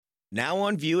Now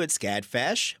on view at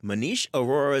SCADFASH, Manish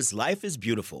Arora's Life is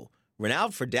Beautiful.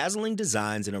 Renowned for dazzling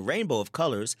designs in a rainbow of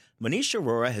colors, Manish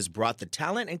Arora has brought the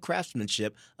talent and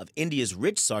craftsmanship of India's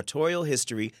rich sartorial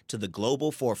history to the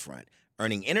global forefront,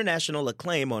 earning international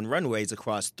acclaim on runways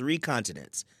across 3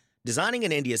 continents. Designing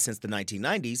in India since the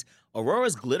 1990s,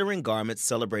 Aurora's glittering garments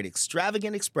celebrate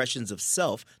extravagant expressions of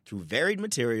self through varied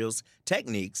materials,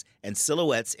 techniques, and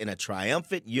silhouettes in a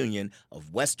triumphant union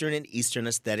of Western and Eastern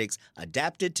aesthetics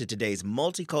adapted to today's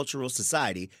multicultural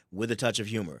society with a touch of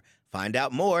humor. Find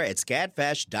out more at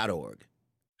scadfash.org.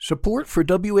 Support for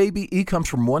WABE comes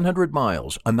from 100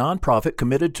 Miles, a nonprofit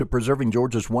committed to preserving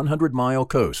Georgia's 100-mile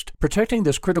coast. Protecting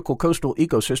this critical coastal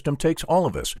ecosystem takes all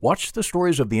of us. Watch the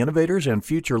stories of the innovators and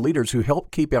future leaders who help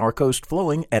keep our coast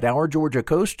flowing at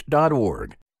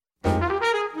OurGeorgiaCoast.org.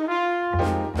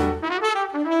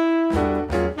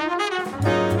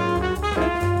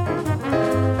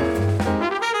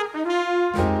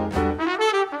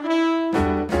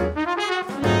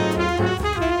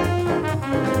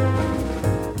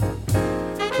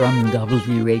 From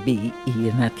WABE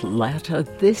in Atlanta,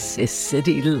 this is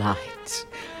City Lights.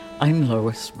 I'm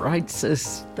Lois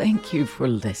Reitzes. Thank you for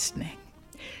listening.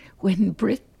 When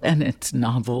Brit Bennett's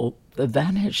novel, The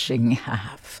Vanishing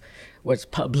Half, was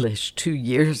published 2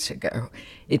 years ago,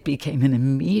 it became an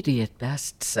immediate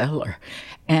bestseller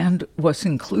and was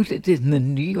included in the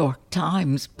New York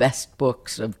Times Best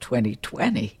Books of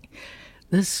 2020.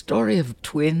 The story of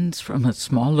twins from a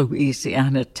small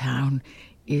Louisiana town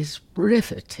is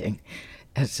riveting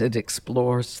as it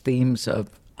explores themes of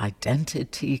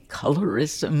identity,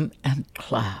 colorism, and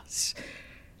class.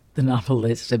 The novel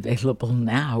is available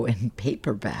now in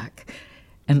paperback,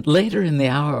 and later in the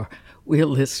hour, we'll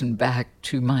listen back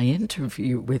to my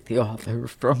interview with the author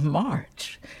from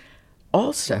March.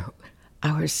 Also,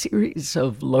 our series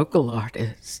of local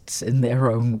artists in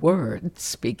their own words,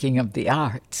 speaking of the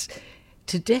arts,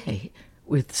 today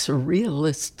with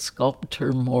surrealist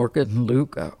sculptor Morgan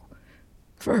Lugo.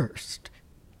 First,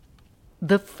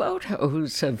 the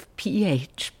photos of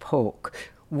P.H. Polk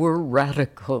were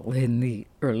radical in the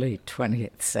early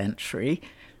 20th century,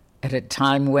 at a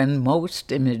time when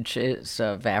most images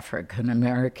of African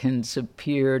Americans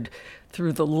appeared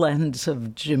through the lens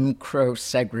of Jim Crow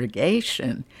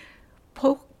segregation.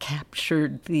 Polk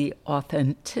captured the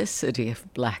authenticity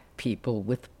of Black people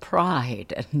with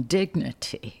pride and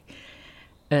dignity.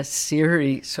 A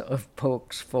series of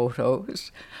Polk's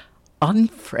photos,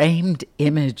 Unframed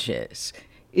Images,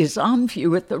 is on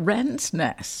view at the Wren's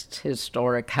Nest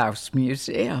Historic House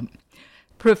Museum.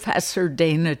 Professor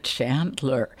Dana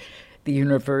Chandler, the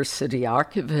university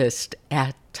archivist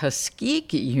at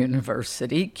Tuskegee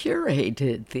University,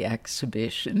 curated the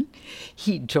exhibition.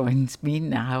 He joins me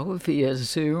now via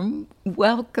Zoom.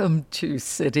 Welcome to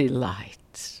City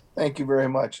Lights. Thank you very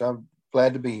much. I'm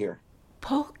glad to be here.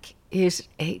 Polk is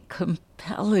a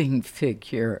compelling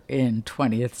figure in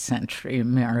 20th century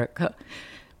America.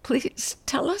 Please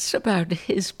tell us about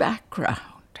his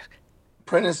background.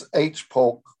 Prentice H.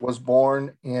 Polk was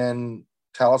born in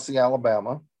Tallahassee,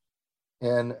 Alabama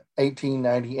in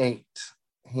 1898.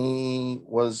 He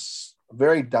was a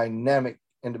very dynamic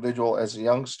individual as a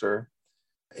youngster.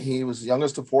 He was the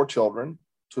youngest of 4 children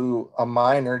to a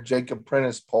miner, Jacob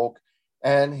Prentice Polk,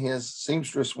 and his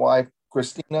seamstress wife,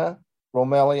 Christina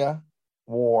Romelia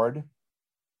Ward.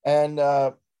 And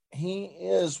he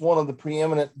is one of the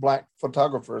preeminent Black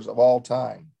photographers of all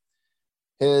time.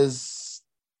 His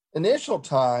initial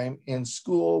time in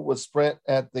school was spent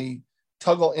at the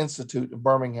Tuggle Institute of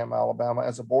Birmingham, Alabama,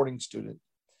 as a boarding student.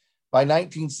 By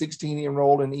 1916, he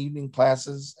enrolled in evening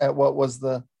classes at what was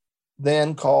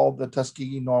then called the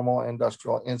Tuskegee Normal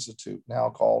Industrial Institute, now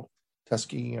called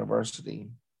Tuskegee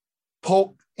University.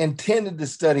 Polk intended to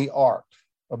study art,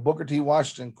 but Booker T.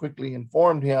 Washington quickly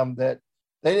informed him that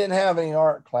they didn't have any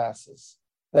art classes.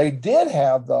 They did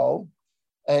have, though,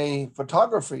 a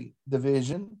photography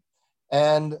division,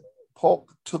 and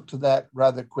Polk took to that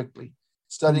rather quickly,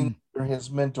 studying under his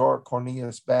mentor,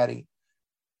 Cornelius Batty.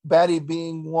 Batty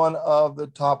being one of the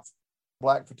top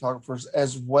Black photographers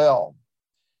as well.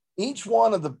 Each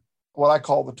one of what I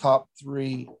call the top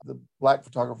 3, the Black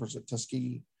photographers at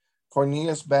Tuskegee,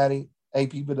 Cornelius Batty,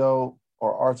 A.P. Bedeau,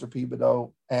 or Arthur P.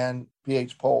 Bedeau, and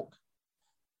P.H. Polk.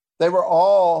 They were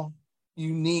all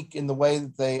unique in the way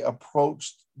that they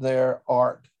approached their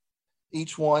art.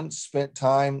 Each one spent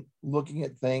time looking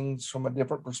at things from a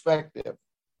different perspective.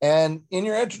 And in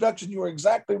your introduction, you were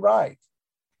exactly right.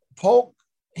 Polk,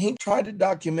 he tried to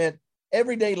document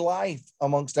everyday life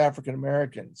amongst African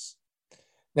Americans.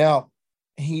 Now,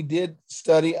 he did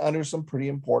study under some pretty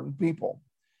important people.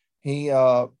 He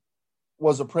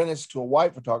was apprenticed to a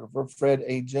white photographer, Fred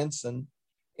A. Jensen,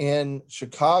 in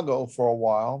Chicago for a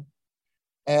while.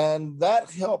 And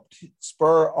that helped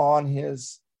spur on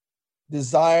his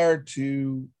desire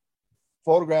to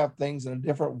photograph things in a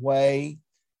different way,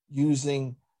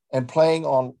 using and playing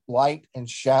on light and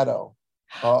shadow,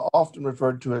 often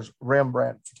referred to as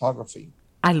Rembrandt photography.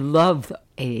 I love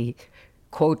a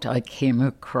quote I came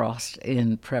across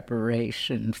in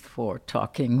preparation for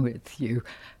talking with you.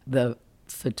 The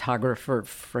photographer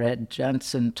Fred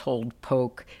Jensen told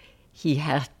Polk he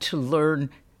had to learn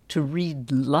to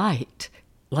read light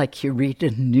like you read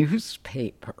a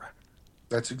newspaper.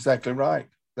 That's exactly right.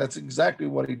 That's exactly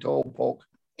what he told Polk.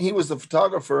 He was the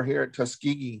photographer here at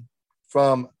Tuskegee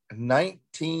from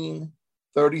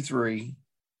 1933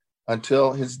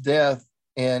 until his death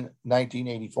in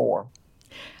 1984.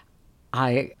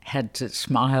 I had to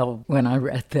smile when I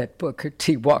read that Booker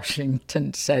T.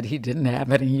 Washington said he didn't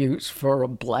have any use for a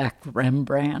black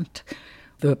Rembrandt.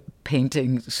 The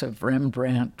paintings of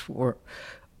Rembrandt were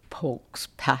Polk's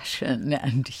passion,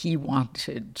 and he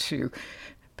wanted to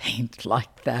paint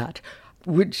like that.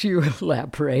 Would you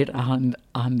elaborate on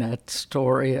that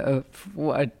story of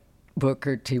what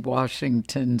Booker T.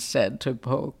 Washington said to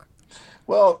Polk?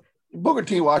 Well, Booker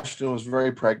T. Washington was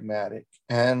very pragmatic,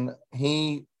 and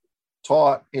he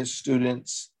taught his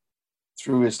students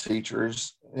through his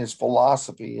teachers. His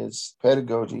philosophy, his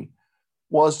pedagogy,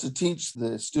 was to teach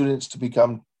the students to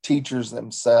become teachers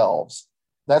themselves.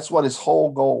 That's what his whole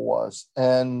goal was.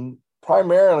 And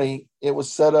primarily, it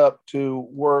was set up to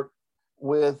work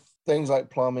with things like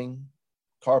plumbing,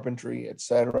 carpentry,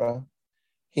 etc.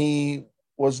 He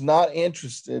was not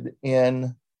interested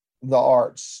in the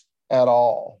arts at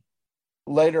all.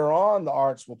 Later on, the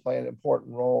arts will play an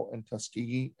important role in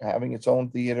Tuskegee, having its own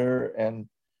theater and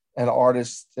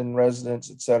artists in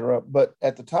residence, etc. But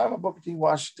at the time of Booker T.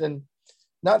 Washington,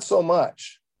 not so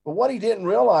much. But what he didn't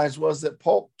realize was that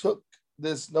Polk took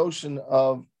this notion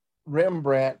of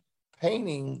Rembrandt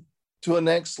painting to a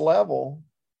next level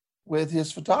with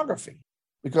his photography,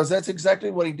 because that's exactly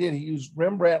what he did. He used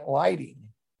Rembrandt lighting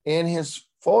in his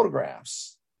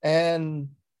photographs. And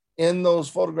in those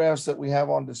photographs that we have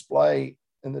on display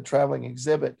in the traveling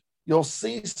exhibit, you'll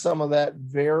see some of that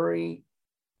very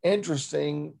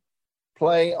interesting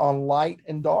play on light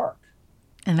and dark.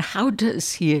 And how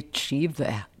does he achieve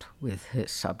that with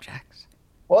his subjects?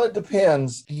 Well, it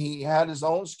depends. He had his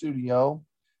own studio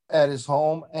at his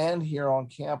home and here on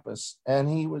campus, and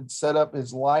he would set up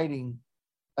his lighting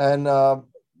and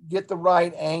get the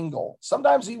right angle.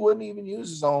 Sometimes he wouldn't even use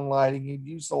his own lighting. He'd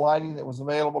use the lighting that was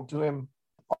available to him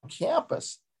on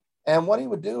campus. And what he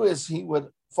would do is he would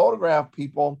photograph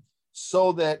people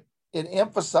so that it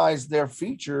emphasized their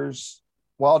features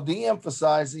while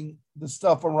de-emphasizing the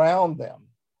stuff around them.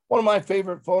 One of my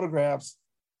favorite photographs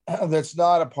that's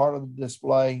not a part of the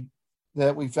display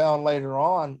that we found later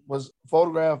on was a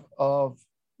photograph of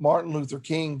Martin Luther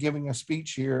King giving a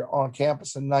speech here on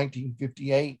campus in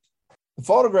 1958. The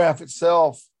photograph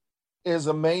itself is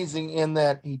amazing in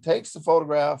that he takes the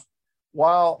photograph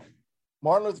while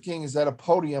Martin Luther King is at a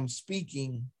podium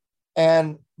speaking,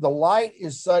 and the light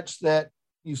is such that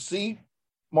you see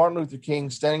Martin Luther King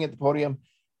standing at the podium,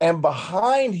 and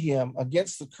behind him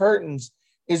against the curtains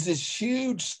is this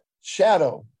huge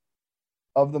shadow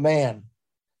of the man.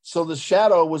 So the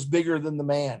shadow was bigger than the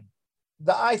man.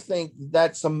 I think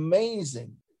that's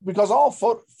amazing because all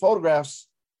photographs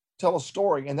tell a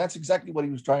story, and that's exactly what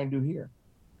he was trying to do here.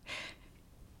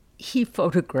 He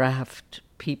photographed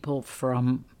people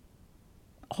from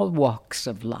all walks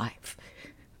of life,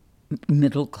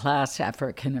 middle-class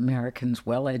African Americans,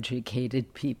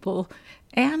 well-educated people,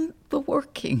 and the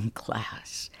working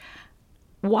class.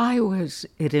 Why was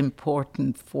it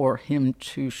important for him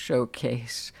to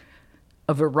showcase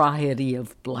a variety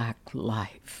of Black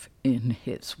life in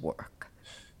his work?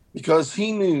 Because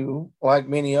he knew, like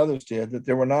many others did, that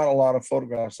there were not a lot of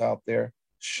photographs out there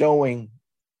showing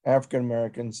African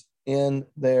Americans in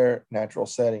their natural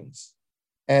settings.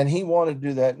 And he wanted to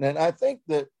do that. And I think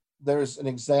that there's an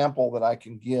example that I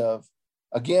can give.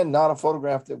 Again, not a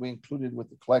photograph that we included with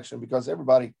the collection because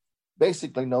everybody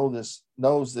basically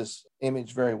knows this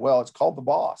image very well. It's called The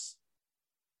Boss.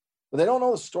 But they don't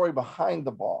know the story behind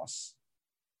The Boss.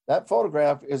 That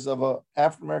photograph is of an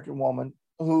African-American woman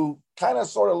who kind of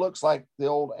sort of looks like the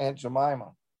old Aunt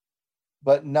Jemima,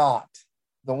 but not.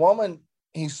 The woman,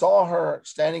 he saw her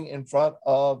standing in front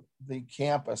of the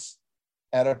campus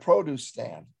at a produce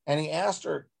stand, and he asked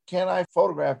her, "Can I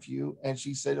photograph you?" And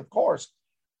she said, "Of course,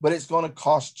 but it's going to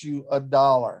cost you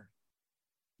 $1."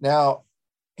 Now,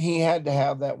 he had to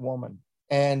have that woman,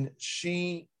 and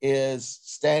she is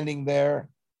standing there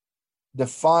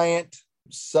defiant,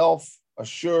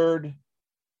 self-assured,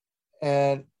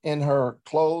 and in her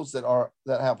clothes that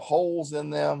have holes in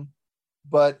them.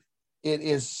 But it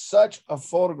is such a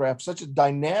photograph, such a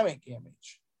dynamic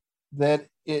image, that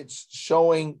it's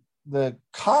showing the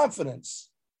confidence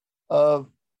of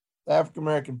African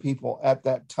American people at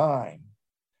that time.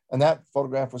 And that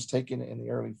photograph was taken in the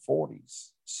early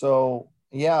 40s. So,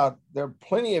 yeah, there are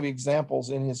plenty of examples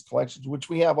in his collections, which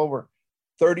we have over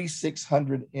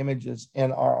 3,600 images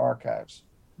in our archives.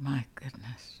 My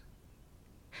goodness.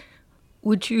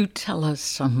 Would you tell us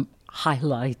some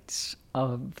highlights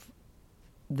of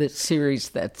the series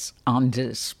that's on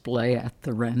display at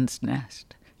the Wren's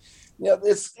Nest? Yeah,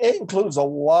 it includes a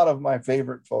lot of my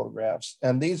favorite photographs.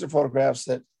 And these are photographs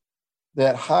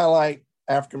that highlight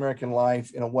African-American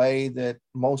life in a way that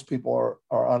most people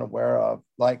are unaware of,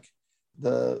 like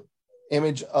the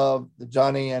image of the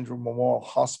John A. Andrew Memorial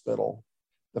Hospital,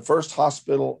 the first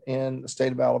hospital in the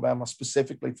state of Alabama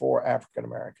specifically for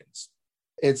African-Americans.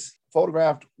 It's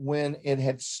photographed when it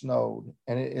had snowed,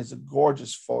 and it is a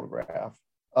gorgeous photograph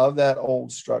of that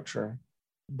old structure.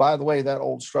 By the way, that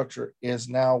old structure is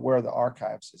now where the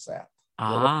archives is at.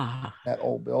 That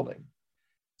old building.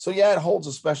 So yeah, it holds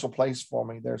a special place for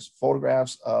me. There's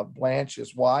photographs of Blanche,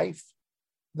 his wife.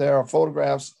 There are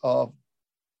photographs of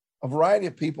a variety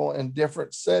of people in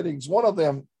different settings. One of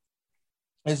them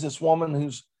is this woman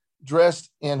who's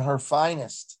dressed in her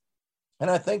finest.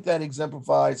 And I think that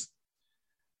exemplifies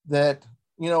that,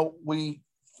 we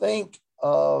think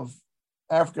of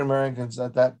African Americans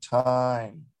at that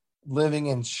time living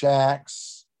in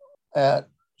shacks, at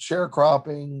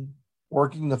sharecropping,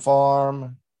 working the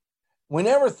farm. We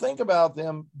never think about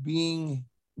them being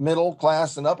middle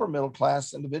class and upper middle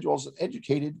class individuals,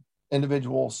 educated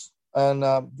individuals. And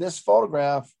this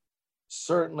photograph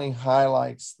certainly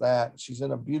highlights that. She's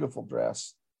in a beautiful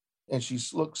dress, and she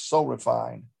looks so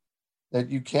refined that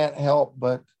you can't help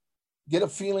but get a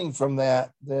feeling from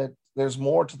that there's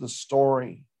more to the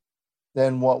story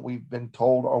than what we've been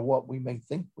told or what we may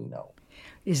think we know.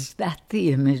 Is that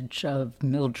the image of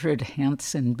Mildred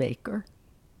Hanson Baker?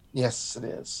 Yes, it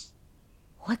is.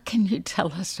 What can you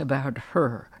tell us about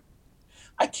her?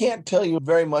 I can't tell you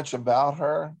very much about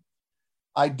her.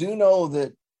 I do know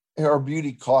that her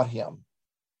beauty caught him.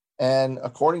 And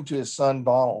according to his son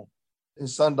Donald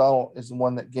is the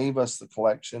one that gave us the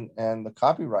collection and the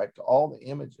copyright to all the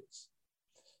images.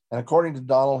 And according to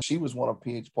Donald, she was one of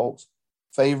P.H. Polk's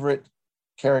favorite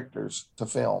characters to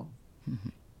film.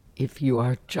 If you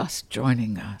are just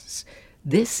joining us,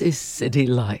 this is City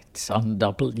Lights on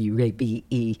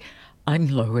WABE. I'm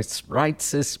Lois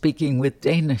Reitzes speaking with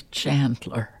Dana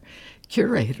Chandler,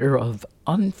 curator of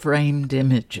Unframed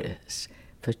Images,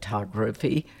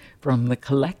 photography from the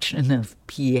collection of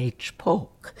P.H.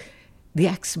 Polk. The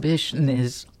exhibition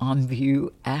is on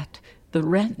view at the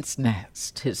Wren's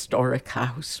Nest Historic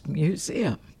House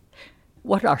Museum.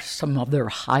 What are some other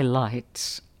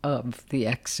highlights of the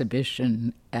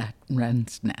exhibition at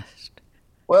Wren's Nest?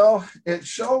 Well, it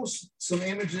shows some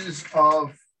images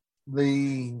of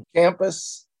the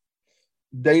campus,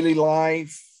 daily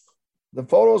life. The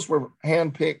photos were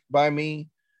handpicked by me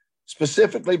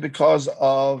specifically because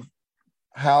of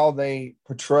how they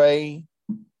portray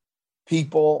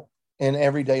people in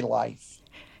everyday life.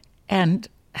 And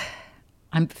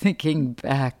I'm thinking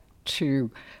back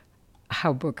to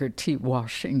how Booker T.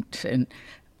 Washington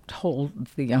told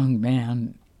the young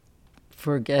man,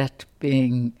 forget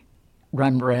being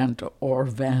Rembrandt or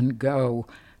Van Gogh,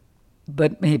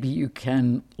 but maybe you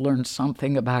can learn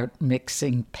something about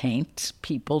mixing paints.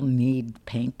 People need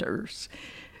painters.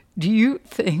 Do you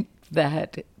think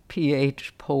that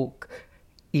P.H. Polk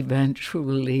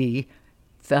eventually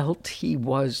felt he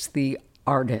was the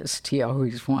artist he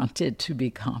always wanted to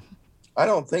become? I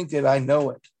don't think that I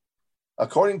know it.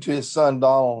 According to his son,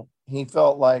 Donald, he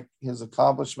felt like his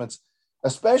accomplishments,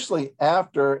 especially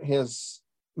after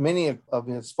many of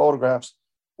his photographs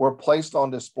were placed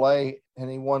on display and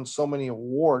he won so many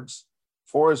awards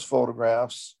for his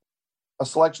photographs. A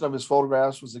selection of his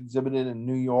photographs was exhibited in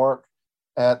New York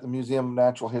at the Museum of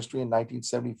Natural History in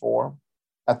 1974,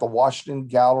 at the Washington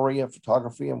Gallery of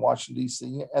Photography in Washington,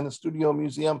 D.C., and the Studio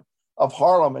Museum of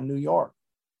Harlem in New York.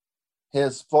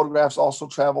 His photographs also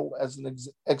traveled as an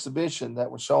exhibition that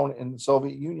was shown in the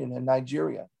Soviet Union and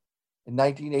Nigeria. In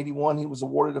 1981, he was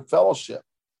awarded a fellowship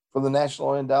for the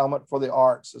National Endowment for the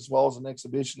Arts, as well as an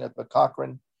exhibition at the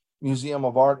Cochrane Museum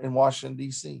of Art in Washington,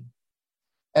 D.C.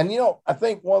 And, I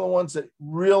think one of the ones that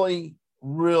really,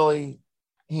 really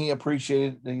he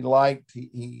appreciated, that he liked,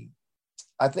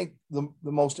 I think the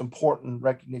most important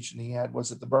recognition he had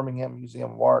was at the Birmingham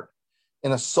Museum of Art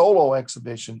in a solo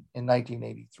exhibition in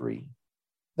 1983.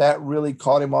 that really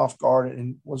caught him off guard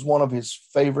and was one of his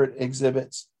favorite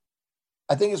exhibits.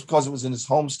 I think it's because it was in his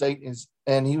home state,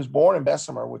 and he was born in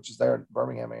Bessemer, which is there in the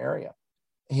Birmingham area.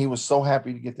 He was so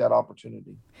happy to get that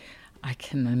opportunity. I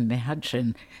can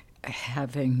imagine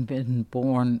having been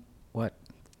born,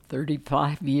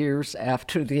 35 years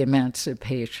after the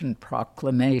Emancipation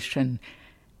Proclamation,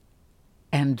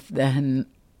 and then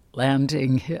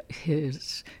landing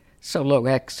his solo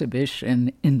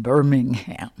exhibition in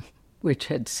Birmingham, which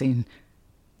had seen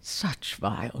such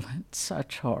violence,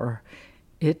 such horror.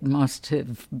 It must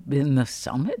have been the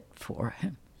summit for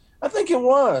him. I think it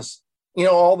was.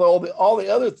 Although all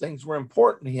the other things were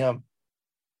important to him,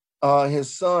 his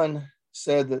son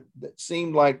said that it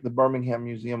seemed like the Birmingham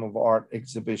Museum of Art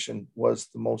exhibition was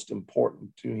the most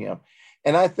important to him.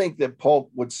 And I think that Polk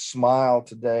would smile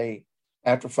today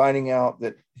after finding out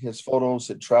that his photos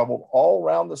had traveled all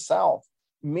around the South,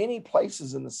 many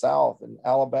places in the South, in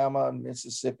Alabama and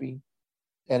Mississippi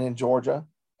and in Georgia.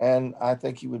 And I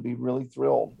think he would be really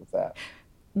thrilled with that.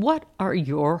 What are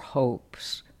your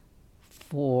hopes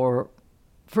for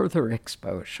further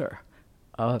exposure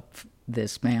of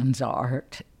this man's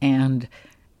art and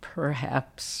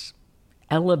perhaps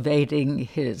elevating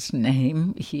his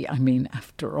name?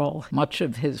 After all, much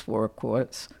of his work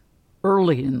was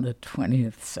early in the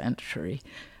 20th century.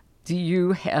 Do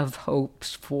you have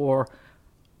hopes for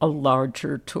a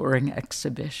larger touring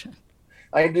exhibition?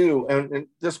 I do. And at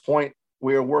this point,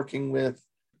 we are working with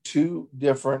two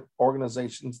different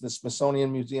organizations, the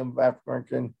Smithsonian Museum of African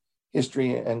American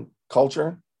History and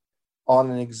Culture, on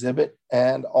an exhibit,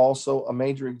 and also a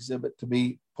major exhibit to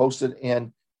be posted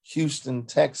in Houston,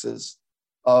 Texas,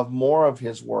 of more of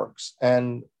his works.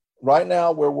 And right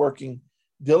now we're working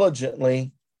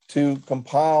diligently to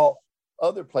compile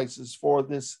other places for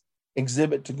this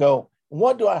exhibit to go.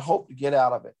 What do I hope to get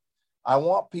out of it? I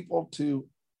want people to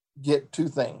get two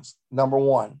things. Number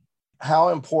one, how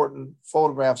important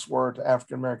photographs were to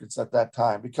African Americans at that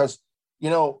time. Because,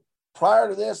 prior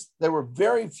to this, there were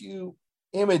very few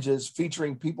images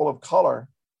featuring people of color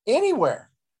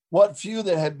anywhere. What few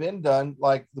that had been done,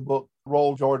 like the book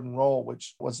Roll, Jordan, Roll,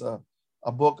 which was a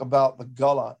book about the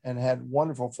Gullah and had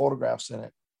wonderful photographs in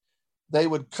it. They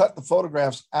would cut the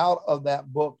photographs out of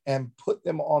that book and put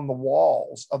them on the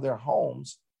walls of their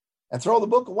homes and throw the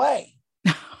book away.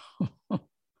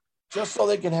 Just so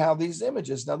they can have these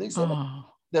images. Now, these images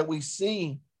that we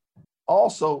see,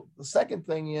 also, the second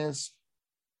thing is,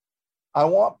 I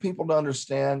want people to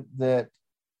understand that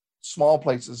small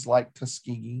places like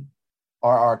Tuskegee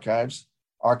are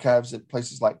archives at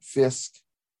places like Fisk,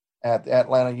 at the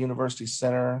Atlanta University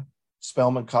Center,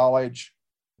 Spelman College,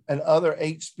 and other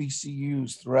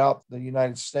HBCUs throughout the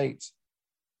United States,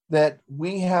 that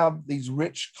we have these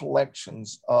rich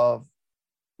collections of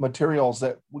materials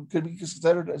that could be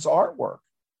considered as artwork.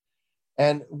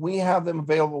 And we have them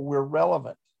available. We're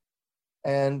relevant.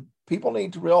 And people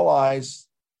need to realize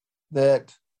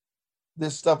that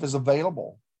this stuff is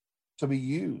available to be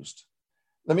used.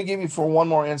 Let me give you for one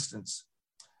more instance.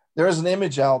 There is an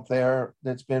image out there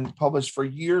that's been published for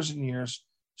years and years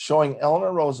showing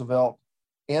Eleanor Roosevelt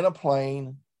in a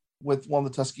plane with one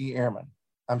of the Tuskegee Airmen.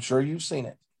 I'm sure you've seen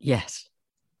it. Yes.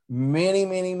 Many,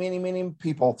 many, many, many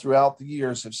people throughout the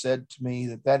years have said to me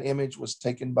that that image was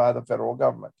taken by the federal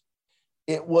government.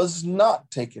 It was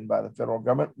not taken by the federal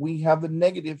government. We have the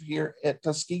negative here at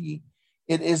Tuskegee.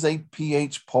 It is a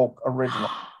P.H. Polk original.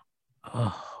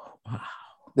 Oh, wow.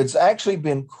 That's actually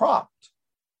been cropped.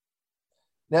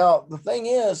 Now, the thing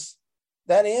is,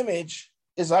 that image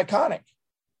is iconic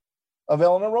of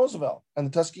Eleanor Roosevelt and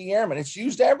the Tuskegee Airmen. It's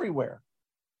used everywhere.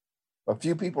 But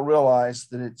few people realize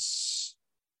that it's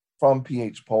from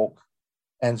P.H. Polk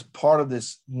and it's part of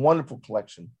this wonderful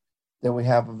collection that we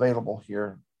have available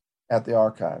here at the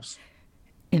archives.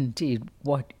 Indeed,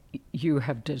 what you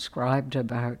have described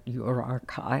about your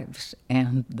archives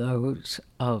and those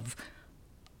of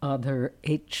other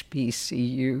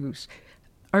HBCUs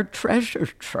are treasure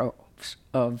troves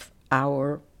of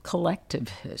our collective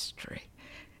history.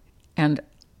 And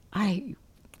I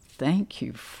thank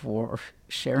you for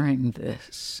sharing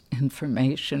this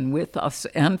information with us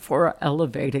and for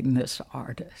elevating this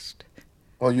artist.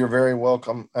 Well, you're very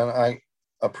welcome. And I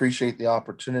appreciate the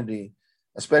opportunity,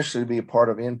 especially to be a part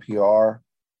of NPR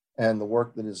and the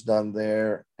work that is done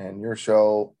there and your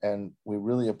show. And we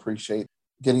really appreciate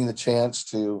getting the chance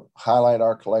to highlight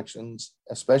our collections,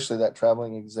 especially that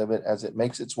traveling exhibit as it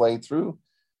makes its way through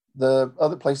the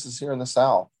other places here in the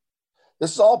South.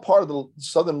 This is all part of the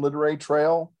Southern Literary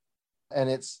Trail and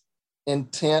its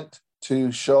intent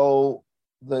to show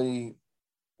the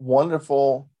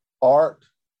wonderful art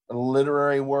and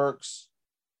literary works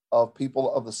of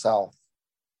people of the South.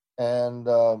 and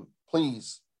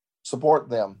please support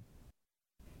them.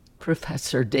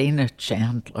 Professor Dana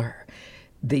Chandler,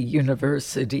 the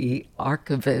university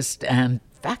archivist and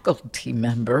faculty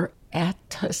member at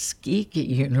Tuskegee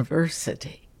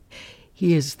University.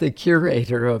 He is the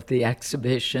curator of the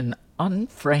exhibition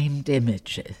Unframed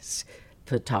Images,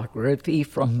 photography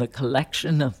from the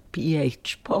collection of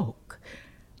P.H. Polk,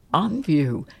 on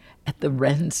view at the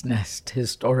Wren's Nest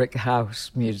Historic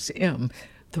House Museum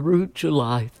through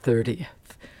July 30th.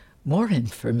 More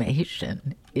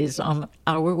information is on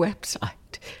our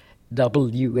website,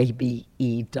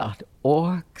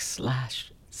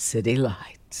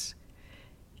 wabe.org/citylights.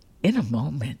 In a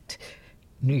moment,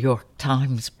 New York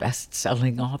Times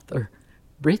best-selling author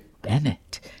Brit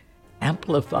Bennett,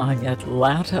 amplifying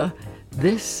Atlanta.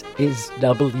 This is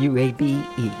WABE.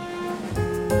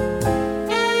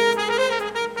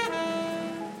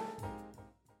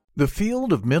 The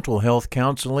field of mental health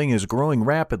counseling is growing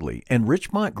rapidly, and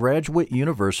Richmont Graduate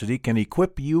University can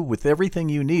equip you with everything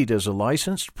you need as a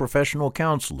licensed professional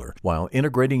counselor while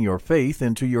integrating your faith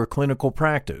into your clinical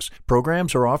practice.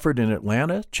 Programs are offered in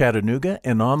Atlanta, Chattanooga,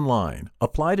 and online.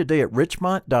 Apply today at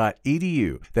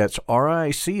richmont.edu. That's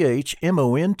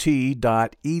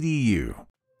RICHMONT.edu.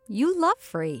 You love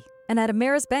free, and at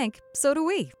Ameris Bank, so do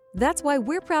we. That's why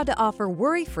we're proud to offer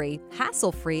worry-free,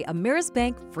 hassle-free Ameris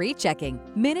Bank free checking.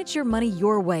 Manage your money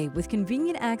your way with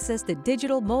convenient access to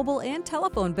digital, mobile, and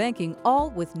telephone banking, all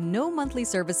with no monthly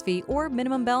service fee or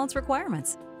minimum balance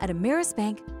requirements. At Ameris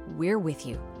Bank, we're with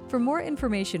you. For more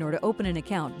information or to open an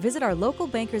account, visit our local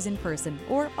bankers in person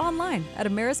or online at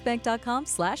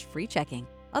amerisbank.com/free checking.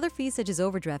 Other fees such as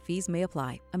overdraft fees may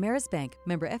apply. Ameris Bank,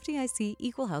 member FDIC,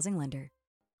 equal housing lender.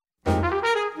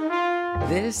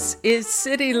 This is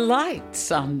City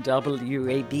Lights on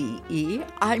WABE.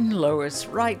 I'm Lois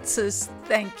Reitzes.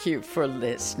 Thank you for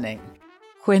listening.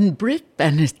 When Brit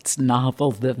Bennett's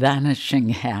novel The Vanishing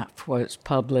Half was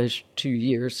published 2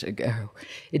 years ago,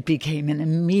 it became an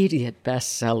immediate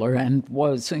bestseller and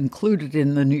was included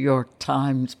in the New York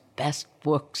Times Best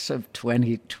Books of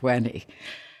 2020.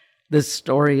 The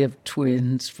story of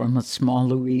twins from a small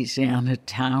Louisiana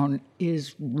town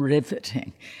is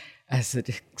riveting, as it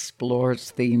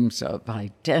explores themes of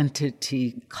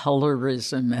identity,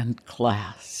 colorism, and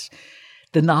class.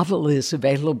 The novel is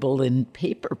available in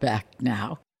paperback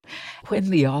now. When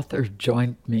the author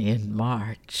joined me in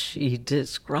March, she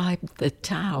described the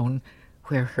town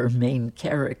where her main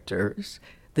characters,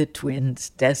 the twins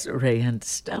Desiree and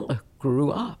Stella,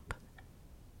 grew up.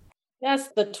 Yes,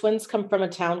 the twins come from a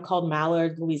town called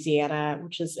Mallard, Louisiana,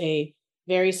 which is a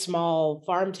very small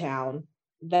farm town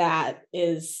that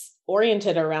is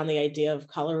oriented around the idea of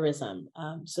colorism.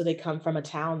 So they come from a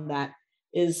town that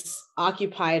is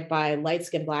occupied by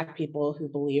light-skinned Black people who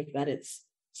believe that it's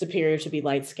superior to be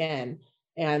light-skinned.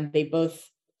 And they both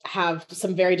have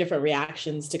some very different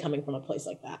reactions to coming from a place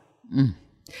like that.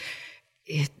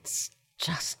 It's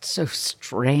just so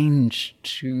strange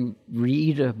to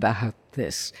read about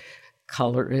this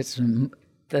colorism,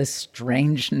 the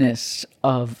strangeness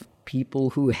of people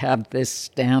who have this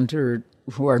standard,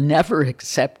 who are never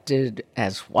accepted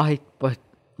as white, but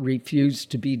refuse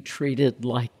to be treated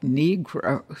like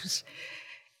Negroes.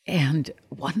 And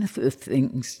one of the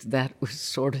things that was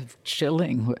sort of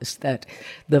chilling was that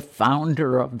the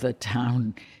founder of the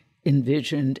town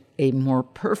envisioned a more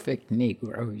perfect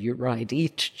Negro. You're right,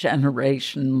 each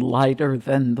generation lighter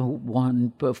than the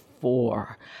one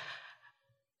before.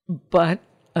 But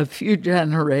a few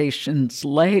generations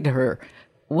later,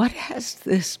 what has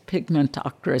this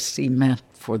pigmentocracy meant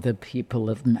for the people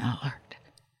of Mallard?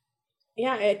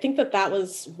 Yeah, I think that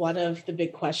was one of the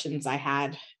big questions I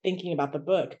had thinking about the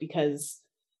book, because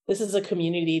this is a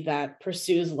community that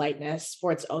pursues lightness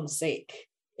for its own sake.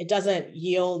 It doesn't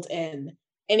yield in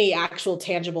any actual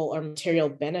tangible or material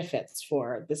benefits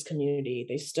for this community.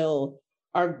 They still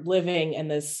are living in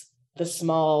the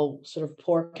small sort of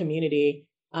poor community.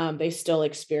 They still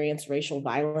experience racial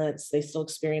violence. They still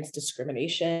experience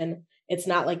discrimination. It's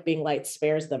not like being light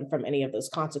spares them from any of those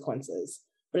consequences.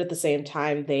 But at the same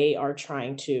time, they are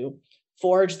trying to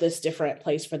forge this different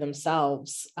place for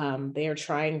themselves. They are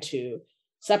trying to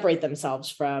separate themselves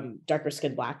from darker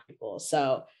skinned Black people.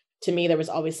 So to me, there was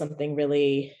always something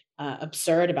really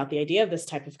absurd about the idea of this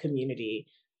type of community,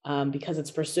 because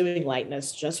it's pursuing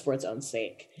lightness just for its own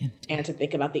sake. And to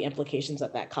think about the implications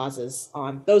that causes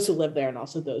on those who live there and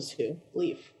also those who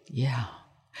leave. Yeah.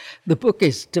 The book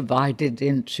is divided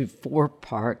into 4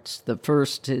 parts. The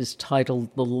first is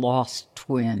titled The Lost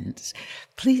Twins.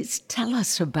 Please tell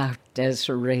us about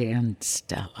Desiree and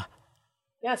Stella.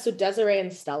 Yeah, so Desiree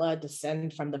and Stella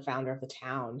descend from the founder of the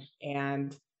town.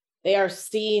 And they are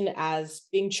seen as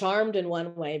being charmed in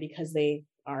one way because they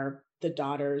are the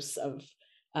daughters of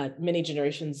many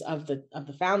generations of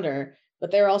the founder,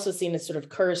 but they're also seen as sort of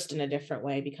cursed in a different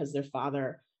way because their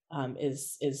father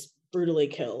is brutally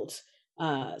killed.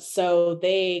 So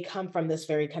they come from this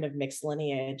very kind of mixed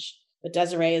lineage. But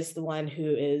Desiree is the one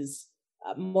who is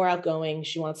more outgoing.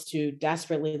 She wants to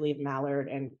desperately leave Mallard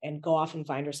and go off and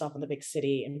find herself in the big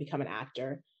city and become an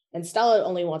actor. And Stella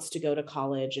only wants to go to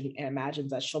college and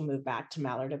imagines that she'll move back to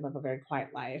Mallard and live a very quiet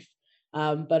life.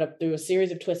 But through a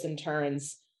series of twists and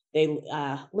turns, they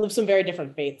live some very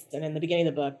different fates. And in the beginning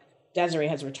of the book, Desiree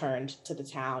has returned to the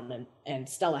town and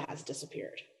Stella has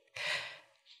disappeared.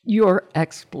 Your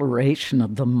exploration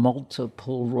of the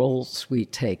multiple roles we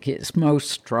take is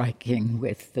most striking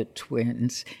with the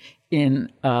twins.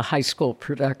 In a high school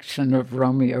production of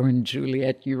Romeo and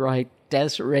Juliet, you write,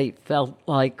 Desiree felt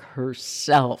like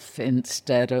herself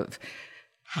instead of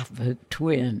half a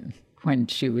twin when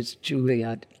she was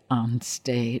Juliet on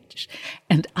stage.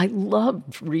 And I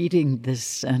loved reading this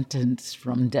sentence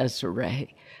from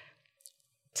Desiree.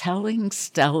 Telling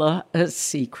Stella a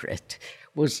secret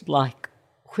was like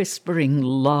whispering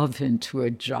love into a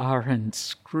jar and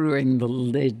screwing the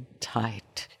lid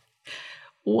tight.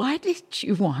 Why did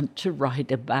you want to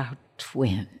write about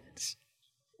twins?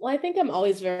 Well, I think I'm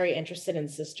always very interested in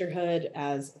sisterhood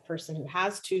as a person who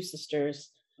has two sisters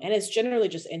and is generally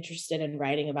just interested in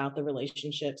writing about the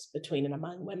relationships between and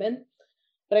among women.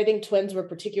 But I think twins were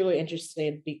particularly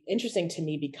interesting to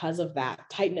me because of that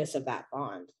tightness of that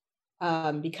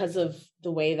bond, because of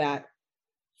the way that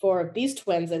for these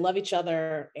twins, they love each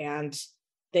other and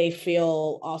they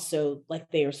feel also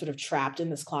like they are sort of trapped in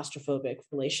this claustrophobic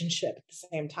relationship at the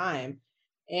same time.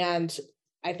 And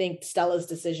I think Stella's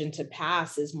decision to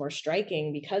pass is more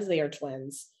striking because they are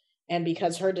twins and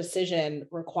because her decision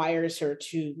requires her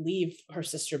to leave her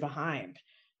sister behind.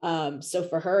 So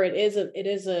for her, it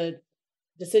is a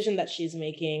decision that she's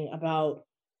making about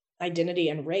identity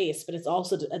and race, but it's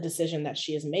also a decision that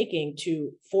she is making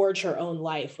to forge her own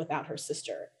life without her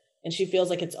sister. And she feels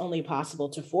like it's only possible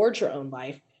to forge her own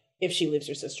life if she leaves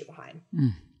her sister behind.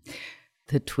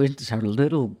 The twins are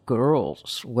little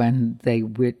girls when they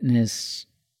witness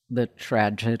the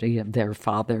tragedy of their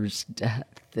father's death,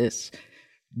 this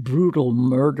brutal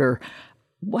murder.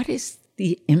 What is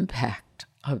the impact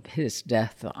of his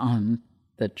death on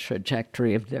the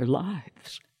trajectory of their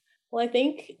lives? Well, I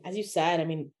think, as you said, I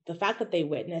mean, the fact that they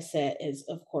witness it is,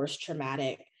 of course,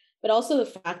 traumatic, but also the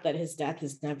fact that his death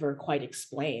is never quite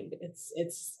explained.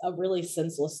 It's a really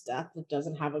senseless death that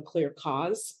doesn't have a clear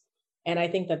cause. And I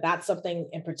think that that's something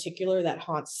in particular that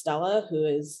haunts Stella, who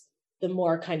is the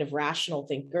more kind of rational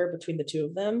thinker between the two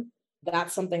of them.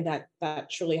 That's something that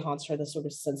truly haunts her, the sort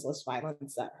of senseless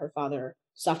violence that her father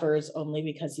suffers only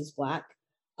because he's Black.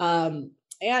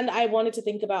 And I wanted to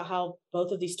think about how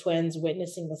both of these twins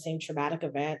witnessing the same traumatic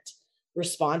event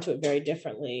respond to it very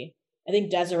differently. I think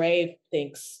Desiree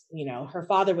thinks, her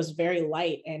father was very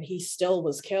light and he still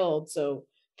was killed. So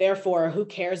therefore, who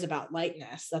cares about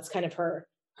lightness? That's kind of her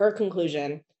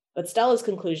conclusion. But Stella's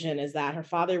conclusion is that her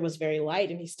father was very light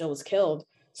and he still was killed.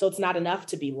 So it's not enough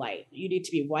to be light. You need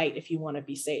to be white if you want to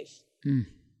be safe.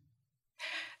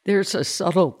 There's a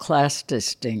subtle class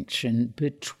distinction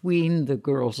between the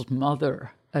girl's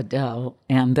mother, Adele,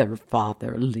 and their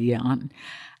father, Leon.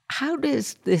 How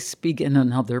does this begin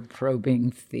another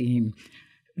probing theme,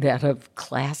 that of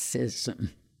classism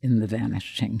in The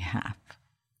Vanishing Half?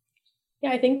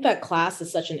 Yeah, I think that class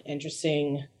is such an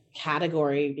interesting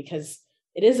category because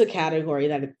it is a category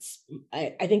that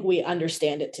I think we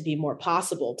understand it to be more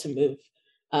possible to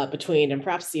move between, and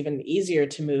perhaps even easier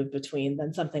to move between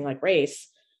than something like race.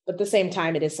 But at the same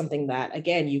time, it is something that,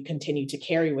 again, you continue to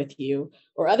carry with you,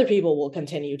 or other people will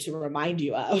continue to remind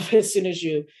you of as soon as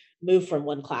you move from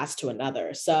one class to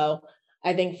another. So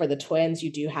I think for the twins,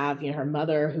 you do have, her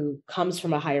mother who comes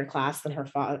from a higher class than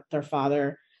their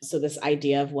father. So this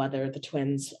idea of whether the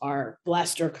twins are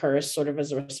blessed or cursed sort of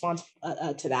as a response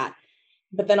to that.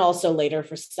 But then also later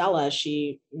for Stella,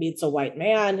 she meets a white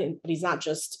man, but he's not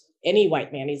just any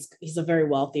white man. He's a very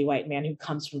wealthy white man who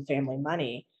comes from family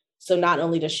money. So not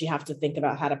only does she have to think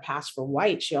about how to pass for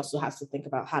white, she also has to think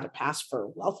about how to pass for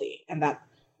wealthy. And that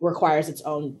requires its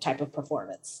own type of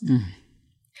performance.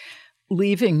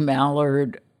 Leaving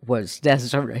Mallard was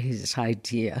Desiree's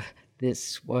idea.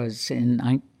 This was in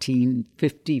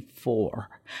 1954.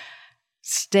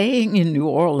 Staying in New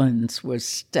Orleans was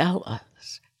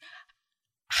Stella's.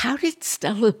 How did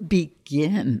Stella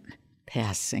begin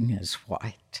passing as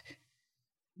white?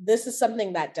 This is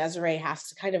something that Desiree has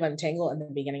to kind of untangle in the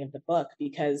beginning of the book,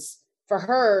 because for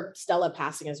her, Stella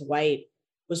passing as white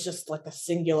was just like a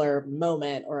singular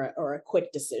moment or a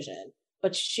quick decision.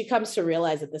 But she comes to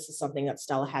realize that this is something that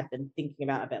Stella had been thinking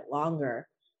about a bit longer.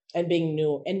 And being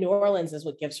new in New Orleans is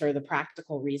what gives her the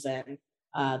practical reason,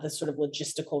 the sort of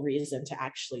logistical reason to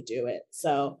actually do it.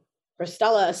 So for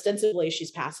Stella, ostensibly,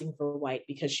 she's passing for white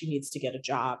because she needs to get a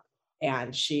job,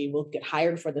 and she will get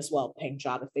hired for this well-paying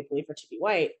job if they believe her to be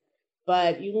white.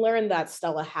 But you learn that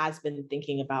Stella has been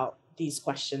thinking about these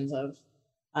questions of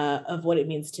what it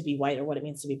means to be white or what it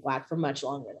means to be Black for much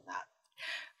longer than that.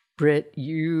 Britt,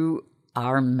 you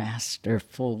are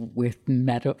masterful with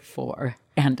metaphor.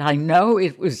 And I know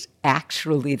it was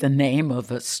actually the name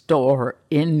of a store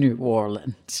in New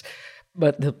Orleans,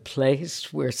 but the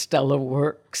place where Stella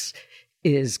works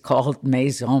is called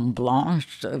Maison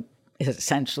Blanche,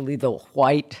 essentially the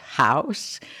White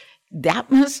House. That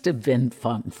must have been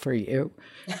fun for you.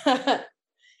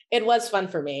 It was fun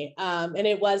for me. And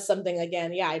it was something,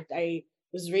 again, I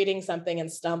was reading something and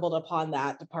stumbled upon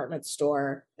that department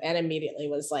store and immediately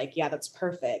was like, yeah, that's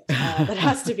perfect. That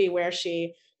has to be where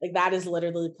that is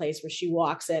literally the place where she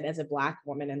walks in as a Black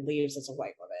woman and leaves as a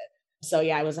white woman. So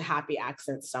yeah, it was a happy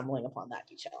accident stumbling upon that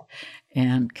detail.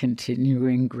 And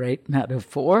continuing great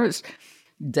metaphors,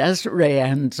 Desiree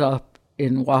ends up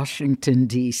in Washington,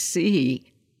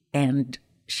 D.C., and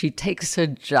she takes a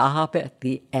job at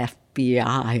the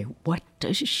FBI. What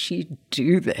does she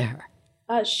do there?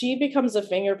 She becomes a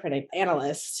fingerprint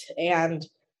analyst, and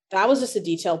that was just a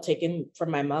detail taken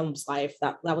from my mom's life.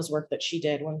 That was work that she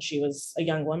did when she was a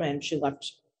young woman. She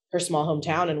left her small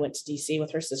hometown and went to DC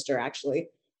with her sister, actually,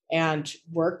 and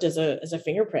worked as a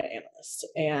fingerprint analyst.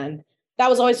 And that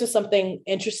was always just something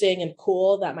interesting and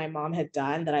cool that my mom had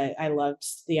done, that I loved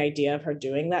the idea of her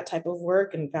doing that type of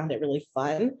work and found it really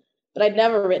fun. But I'd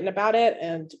never written about it.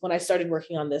 And when I started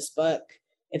working on this book,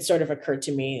 it sort of occurred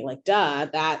to me, like,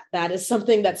 that is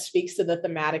something that speaks to the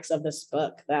thematics of this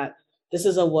book, that this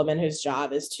is a woman whose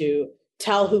job is to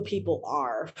tell who people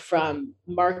are from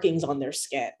markings on their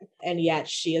skin. And yet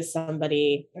she is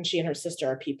somebody, and she and her sister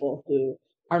are people who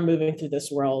are moving through this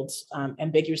world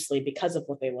ambiguously because of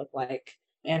what they look like.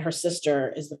 And her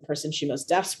sister is the person she most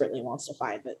desperately wants to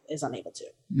find, but is unable to.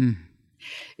 Mm.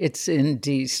 It's in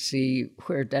D.C.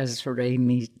 where Desiree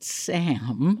meets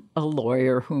Sam, a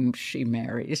lawyer whom she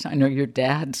marries. I know your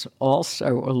dad's also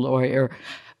a lawyer,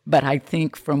 but I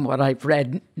think from what I've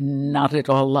read, not at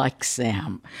all like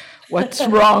Sam. What's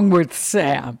wrong with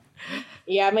Sam?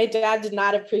 Yeah, my dad did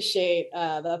not appreciate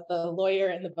the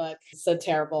lawyer in the book. So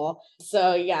terrible.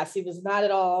 So yes, he was not at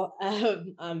all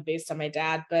based on my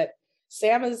dad, but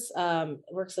Sam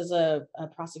works as a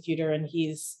prosecutor, and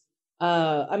he's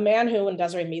a man who, when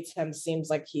Desiree meets him,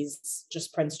 seems like he's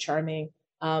just Prince Charming,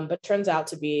 but turns out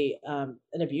to be an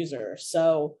abuser.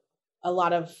 So a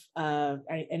lot of,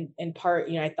 in part,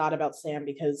 I thought about Sam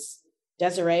because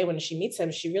Desiree, when she meets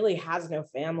him, she really has no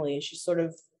family. She's sort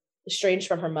of estranged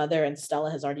from her mother, and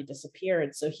Stella has already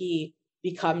disappeared. So he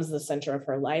becomes the center of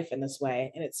her life in this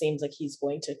way. And it seems like he's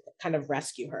going to kind of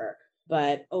rescue her.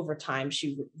 But over time,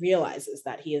 she realizes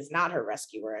that he is not her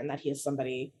rescuer and that he is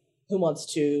somebody who wants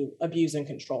to abuse and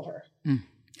control her. Mm.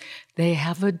 They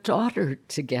have a daughter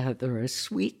together, a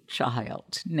sweet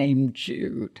child named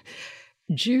Jude.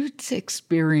 Jude's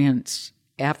experience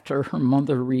after her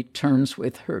mother returns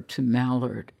with her to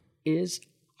Mallard is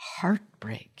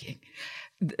heartbreaking.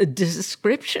 The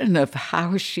description of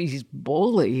how she's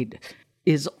bullied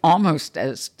is almost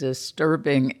as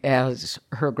disturbing as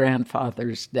her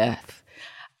grandfather's death.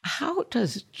 How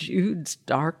does Jude's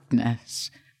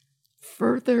darkness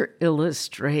further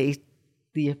illustrate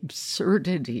the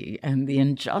absurdity and the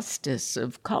injustice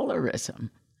of colorism?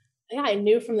 Yeah, I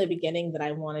knew from the beginning that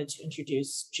I wanted to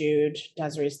introduce Jude,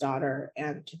 Desiree's daughter,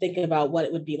 and to think about what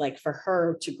it would be like for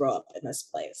her to grow up in this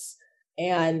place.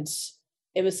 And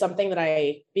it was something that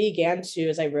I began to,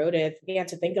 as I wrote it, began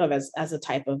to think of as a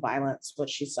type of violence, what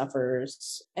she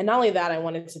suffers. And not only that, I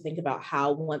wanted to think about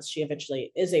how once she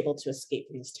eventually is able to escape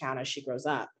from this town as she grows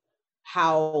up,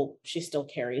 how she still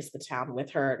carries the town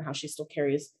with her and how she still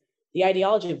carries the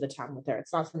ideology of the town with her.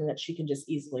 It's not something that she can just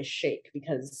easily shake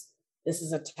because this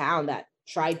is a town that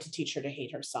tried to teach her to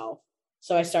hate herself.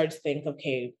 So I started to think,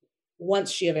 okay, once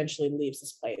she eventually leaves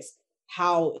this place,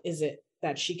 how is it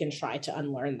that she can try to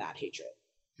unlearn that hatred?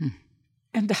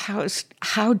 And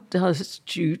how does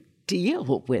Jude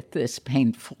deal with this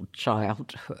painful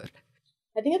childhood?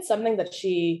 I think it's something that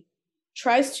she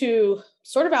tries to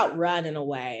sort of outrun in a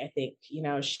way. I think,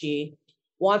 she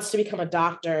wants to become a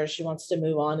doctor. She wants to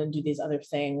move on and do these other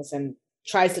things and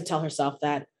tries to tell herself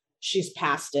that she's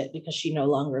past it because she no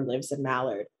longer lives in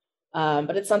Mallard.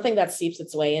 But it's something that seeps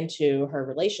its way into her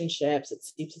relationships. It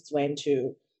seeps its way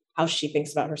into how she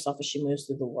thinks about herself as she moves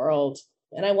through the world.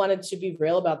 And I wanted to be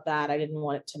real about that. I didn't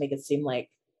want it to make it seem like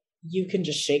you can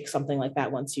just shake something like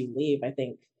that once you leave. I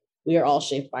think we are all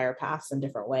shaped by our past in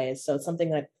different ways. So it's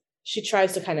something that she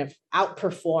tries to kind of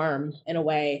outperform in a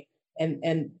way,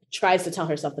 and tries to tell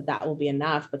herself that that will be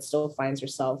enough, but still finds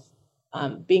herself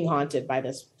being haunted by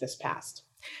this past.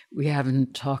 We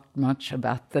haven't talked much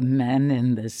about the men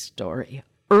in this story.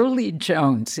 Early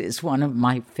Jones is one of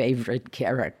my favorite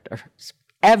characters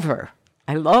ever.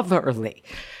 I love Early.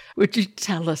 Would you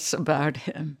tell us about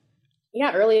him?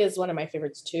 Yeah, Early is one of my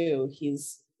favorites too.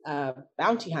 He's a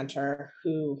bounty hunter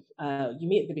who you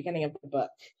meet at the beginning of the book,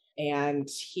 and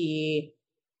he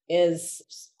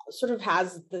is sort of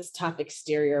has this tough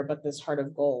exterior, but this heart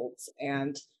of gold.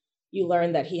 And you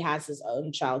learn that he has his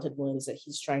own childhood wounds that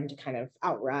he's trying to kind of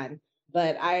outrun.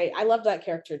 But I love that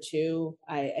character too.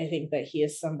 I think that he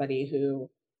is somebody who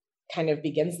kind of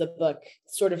begins the book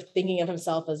sort of thinking of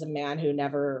himself as a man who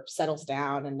never settles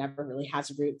down and never really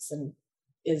has roots, and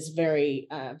is very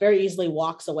easily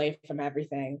walks away from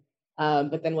everything.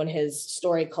 But then when his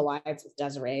story collides with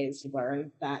Desiree's, you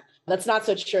learn that that's not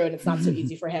so true, and it's not so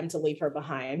easy for him to leave her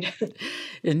behind.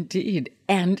 Indeed.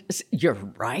 And your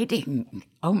writing,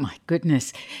 oh my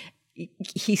goodness,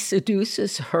 he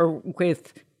seduces her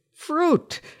with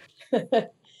fruit.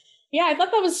 Yeah, I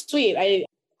thought that was sweet.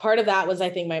 Part of that was, I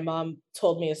think my mom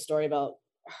told me a story about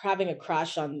having a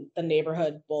crush on the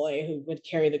neighborhood boy who would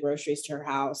carry the groceries to her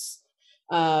house.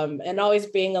 And always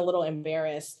being a little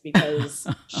embarrassed because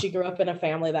she grew up in a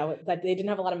family that they didn't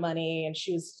have a lot of money, and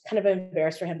she was kind of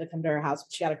embarrassed for him to come to her house,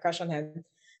 but she had a crush on him.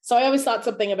 So I always thought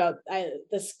something about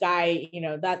this guy,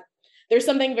 that there's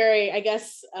something very, I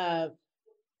guess, I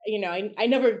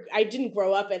didn't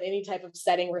grow up in any type of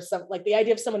setting where the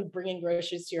idea of someone bringing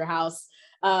groceries to your house,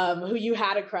 who you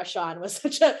had a crush on was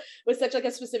such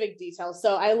a specific detail.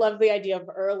 So I love the idea of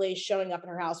Early showing up in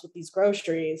her house with these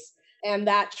groceries, and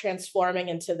that transforming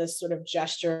into this sort of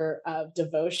gesture of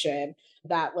devotion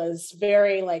that was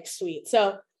very sweet.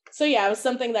 So yeah, it was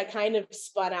something that kind of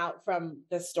spun out from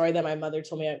the story that my mother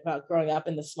told me about growing up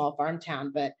in the small farm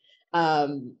town, but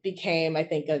became, I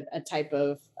think, a type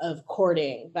of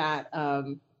courting that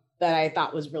I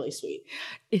thought was really sweet.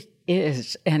 It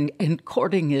is. And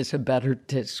courting is a better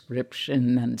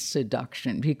description than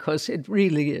seduction, because it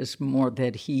really is more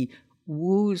that he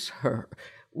woos her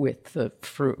with the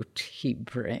fruit he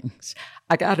brings.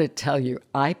 I got to tell you,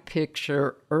 I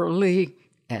picture Early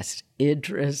as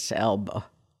Idris Elba.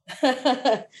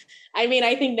 I mean,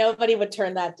 I think nobody would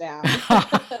turn that down.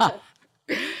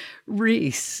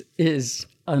 Rhys is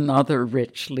another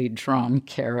richly drawn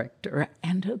character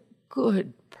and a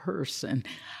good person.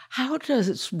 How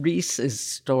does Rhys's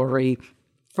story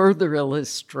further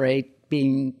illustrate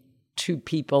being two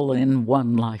people in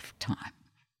one lifetime?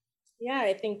 Yeah,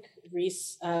 I think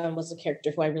Rhys was a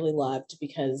character who I really loved,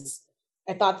 because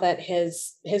I thought that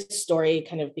his story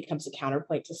kind of becomes a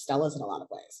counterpoint to Stella's in a lot of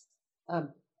ways.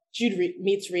 Jude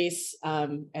meets Rhys,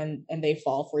 and they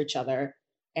fall for each other,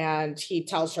 and he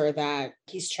tells her that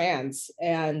he's trans.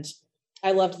 And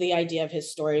I loved the idea of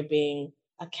his story being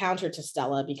a counter to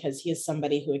Stella, because he is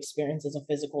somebody who experiences a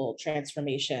physical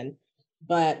transformation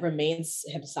but remains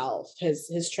himself.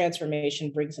 His transformation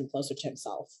brings him closer to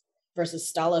himself, versus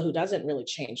Stella, who doesn't really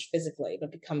change physically,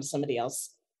 but becomes somebody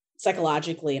else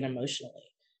psychologically and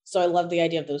emotionally. So I love the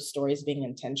idea of those stories being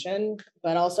in tension,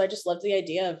 but also I just love the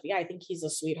idea of, I think he's a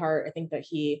sweetheart. I think that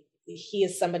he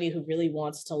is somebody who really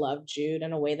wants to love Jude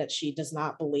in a way that she does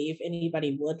not believe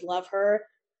anybody would love her.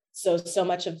 So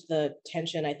much of the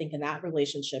tension, I think, in that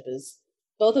relationship is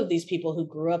both of these people who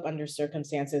grew up under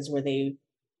circumstances where they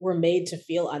were made to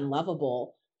feel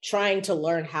unlovable, trying to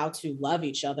learn how to love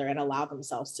each other and allow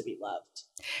themselves to be loved.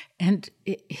 And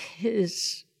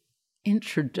his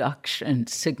introduction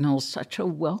signals such a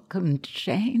welcome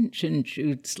change in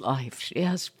Jude's life. She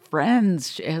has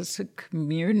friends, she has a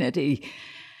community.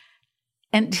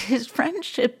 And his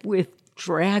friendship with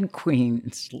drag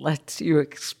queens lets you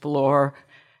explore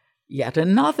yet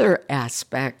another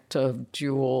aspect of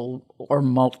dual or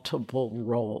multiple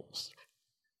roles.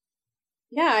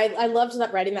 Yeah, I loved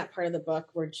that, writing that part of the book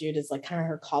where Jude is kind of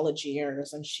her college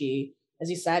years, and she, as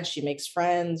you said, she makes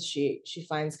friends, she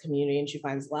finds community, and she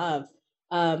finds love.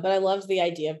 But I loved the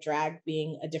idea of drag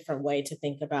being a different way to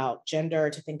think about gender,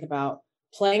 to think about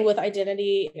playing with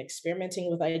identity and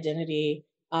experimenting with identity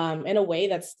in a way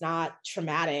that's not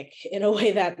traumatic, in a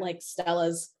way that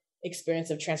Stella's experience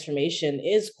of transformation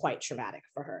is quite traumatic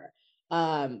for her.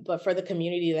 But for the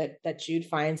community that Jude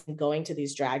finds in going to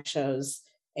these drag shows,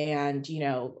 and,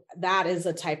 that is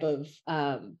a type of,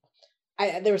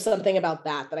 there was something about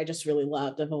that I just really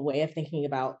loved, of a way of thinking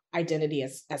about identity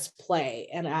as play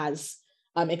and as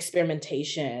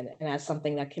experimentation and as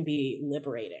something that can be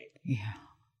liberating. Yeah.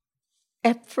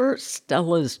 At first,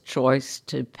 Stella's choice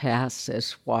to pass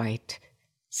as white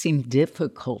seemed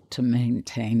difficult to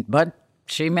maintain, but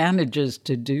she manages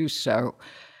to do so.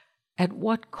 At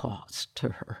what cost to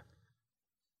her?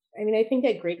 I mean, I think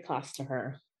at great cost to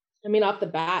her. I mean, off the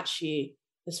bat, she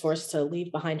is forced to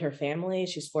leave behind her family.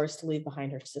 She's forced to leave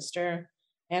behind her sister.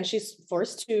 And she's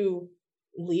forced to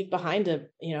leave behind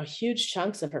huge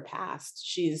chunks of her past.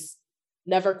 She's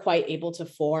never quite able to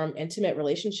form intimate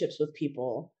relationships with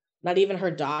people, not even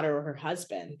her daughter or her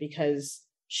husband, because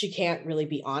she can't really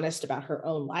be honest about her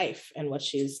own life and what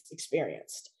she's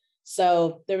experienced.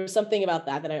 So there was something about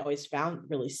that I always found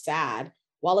really sad,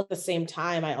 while at the same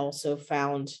time, I also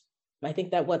found, I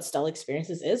think that what Stella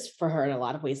experiences is for her in a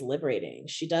lot of ways liberating.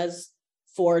 She does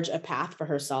forge a path for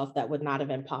herself that would not have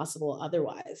been possible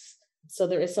otherwise. So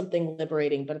there is something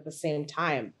liberating, but at the same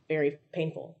time, very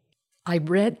painful. I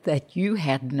read that you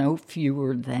had no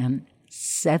fewer than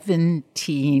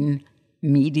 17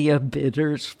 media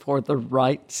bidders for the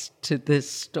rights to this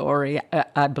story.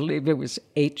 I believe it was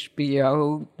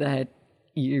HBO that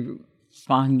you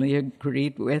finally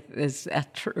agreed with. Is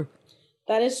that true?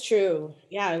 That is true.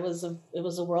 Yeah, it was a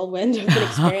whirlwind of an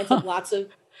experience with lots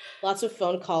of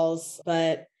phone calls,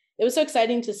 but it was so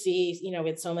exciting to see, we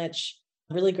had so much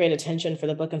really great attention for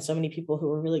the book and so many people who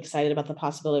were really excited about the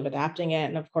possibility of adapting it.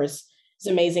 And of course, it's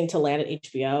amazing to land at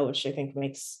HBO, which I think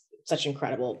makes such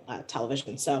incredible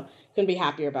television. So couldn't be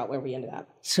happier about where we ended up.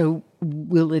 So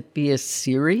will it be a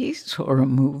series or a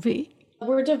movie?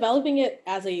 We're developing it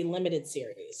as a limited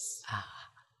series.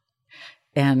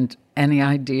 And any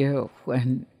idea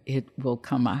when it will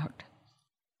come out?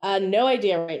 No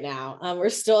idea right now. We're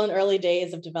still in early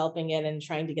days of developing it and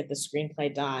trying to get the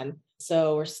screenplay done.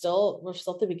 So we're still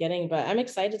at the beginning, but I'm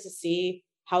excited to see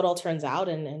how it all turns out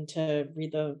and to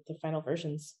read the final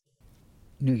versions.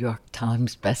 New York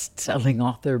Times best-selling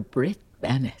author Brit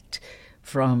Bennett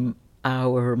from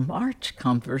our March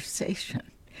conversation.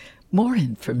 More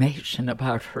information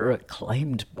about her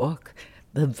acclaimed book,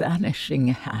 The Vanishing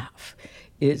Half,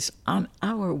 is on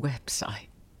our website,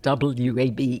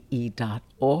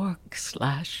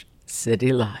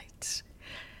 wabe.org/citylights.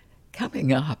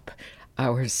 Coming up,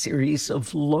 our series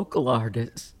of local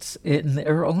artists in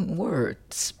their own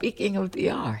words, speaking of the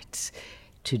arts.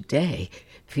 Today,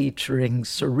 featuring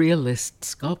surrealist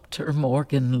sculptor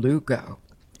Morgan Lugo.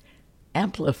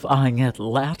 Amplifying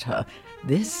Atlanta,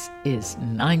 this is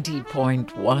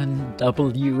 90.1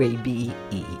 WABE.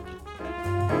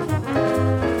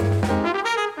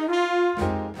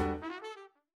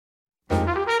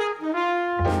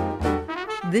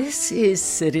 This is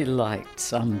City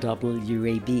Lights on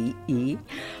WABE.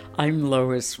 I'm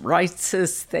Lois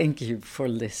Reitzes. Thank you for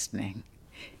listening.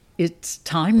 It's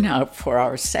time now for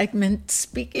our segment,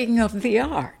 Speaking of the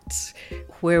Arts,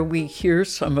 where we hear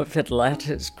some of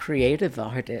Atlanta's creative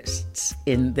artists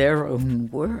in their own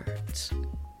words.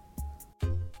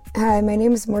 Hi, my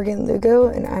name is Morgan Lugo,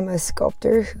 and I'm a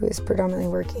sculptor who is predominantly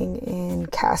working in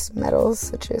cast metals,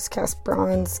 such as cast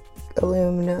bronze,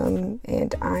 aluminum,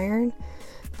 and iron.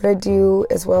 But I do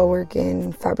as well work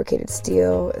in fabricated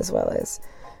steel, as well as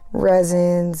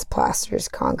resins, plasters,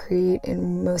 concrete,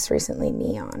 and most recently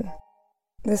neon.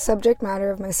 The subject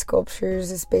matter of my sculptures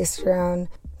is based around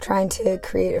trying to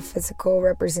create a physical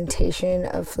representation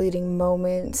of fleeting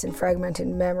moments and fragmented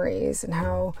memories and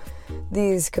how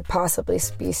these could possibly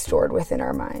be stored within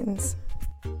our minds.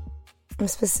 I'm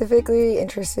specifically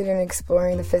interested in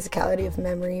exploring the physicality of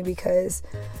memory because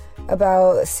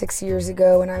about 6 years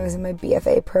ago when I was in my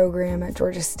BFA program at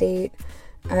Georgia State,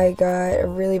 I got a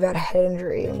really bad head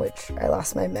injury in which I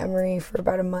lost my memory for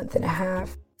about a month and a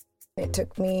half. It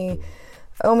took me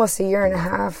almost a year and a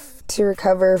half to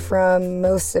recover from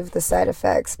most of the side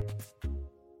effects.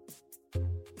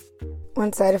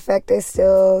 One side effect I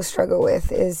still struggle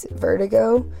with is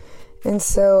vertigo, and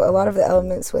so a lot of the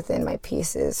elements within my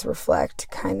pieces reflect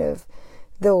kind of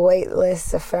the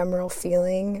weightless, ephemeral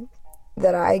feeling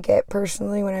that I get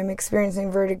personally when I'm experiencing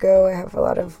vertigo. I have a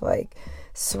lot of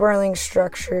swirling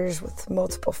structures with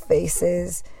multiple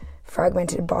faces,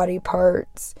 fragmented body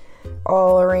parts,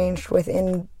 all arranged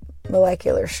within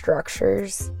molecular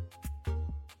structures.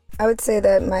 I would say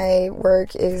that my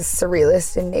work is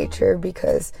surrealist in nature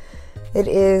because it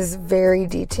is very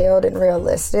detailed and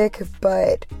realistic,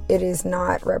 but it is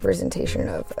not representation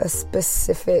of a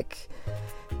specific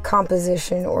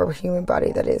composition or human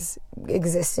body that is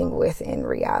existing within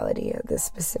reality at this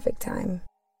specific time.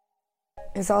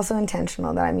 It's also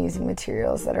intentional that I'm using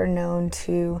materials that are known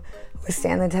to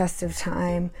withstand the test of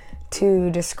time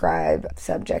to describe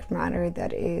subject matter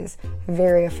that is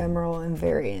very ephemeral and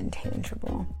very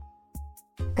intangible.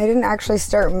 I didn't actually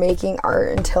start making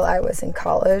art until I was in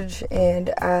college, and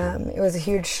it was a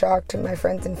huge shock to my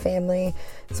friends and family,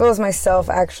 as well as myself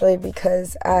actually,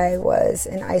 because I was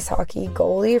an ice hockey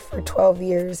goalie for 12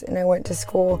 years and I went to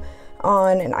school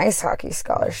on an ice hockey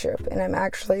scholarship, and I'm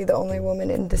actually the only woman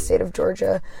in the state of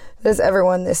Georgia that has ever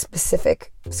won this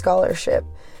specific scholarship.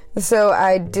 So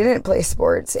I didn't play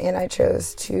sports, and I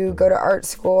chose to go to art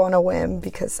school on a whim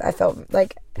because I felt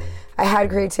like I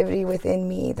had creativity within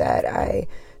me that I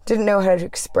didn't know how to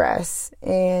express,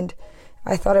 and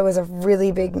I thought it was a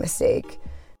really big mistake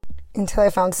until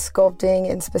I found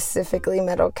sculpting and specifically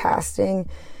metal casting,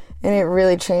 and it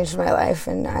really changed my life,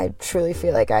 and I truly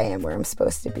feel like I am where I'm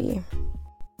supposed to be.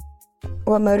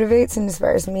 What motivates and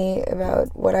inspires me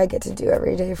about what I get to do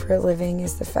every day for a living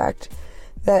is the fact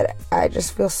that I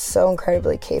just feel so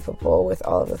incredibly capable with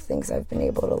all of the things I've been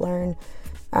able to learn.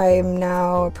 I am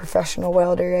now a professional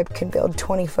welder. I can build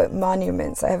 20-foot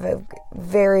monuments. I have a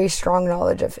very strong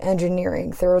knowledge of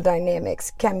engineering,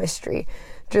 thermodynamics, chemistry,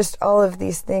 just all of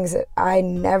these things that I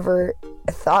never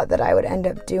thought that I would end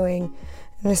up doing.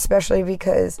 And especially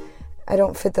because I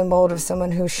don't fit the mold of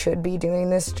someone who should be doing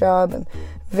this job. I'm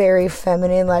a very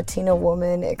feminine Latina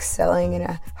woman excelling in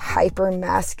a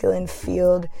hyper-masculine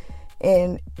field.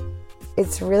 And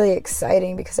it's really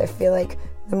exciting because I feel like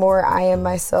the more I am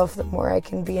myself, the more I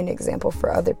can be an example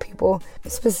for other people,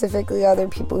 specifically other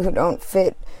people who don't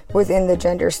fit within the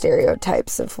gender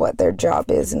stereotypes of what their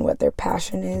job is and what their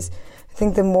passion is. I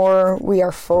think the more we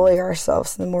are fully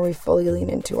ourselves, the more we fully lean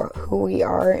into who we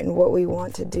are and what we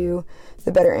want to do,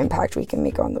 the better impact we can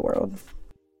make on the world.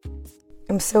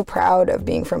 I'm so proud of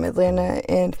being from Atlanta,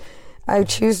 and I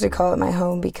choose to call it my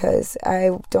home because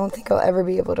I don't think I'll ever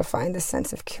be able to find the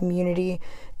sense of community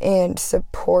and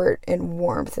support and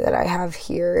warmth that I have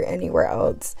here anywhere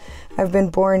else. I've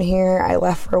been born here. I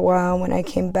left for a while. When I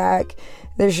came back,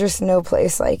 there's just no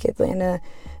place like Atlanta.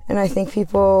 And I think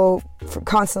people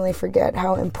constantly forget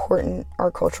how important our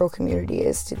cultural community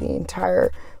is to the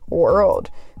entire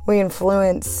world. We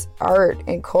influence art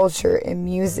and culture and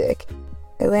music.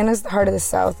 Atlanta's the heart of the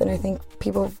South, and I think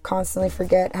people constantly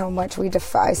forget how much we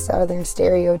defy Southern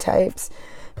stereotypes.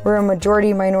 We're a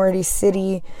majority-minority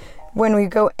city. When we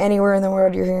go anywhere in the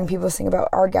world, you're hearing people sing about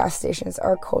our gas stations,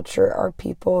 our culture, our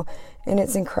people, and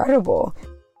it's incredible.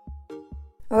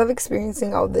 I love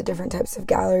experiencing all the different types of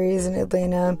galleries in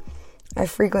Atlanta. I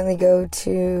frequently go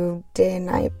to day and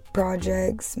night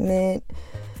projects, Mint,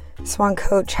 Swan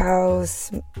Coach House,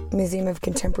 Museum of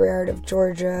Contemporary Art of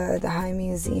Georgia, the High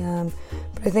Museum.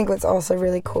 But I think what's also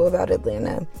really cool about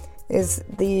Atlanta is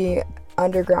the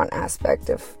underground aspect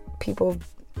of people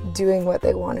doing what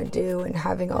they want to do and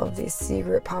having all of these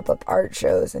secret pop-up art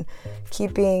shows and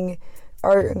keeping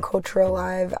art and culture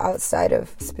alive outside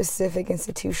of specific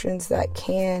institutions that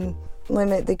can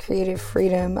limit the creative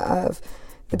freedom of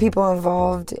the people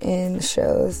involved in the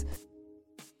shows.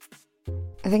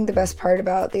 I think the best part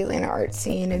about the Atlanta art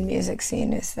scene and music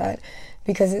scene is that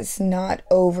because it's not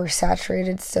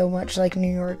oversaturated so much like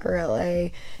New York or LA,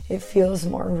 it feels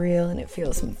more real and it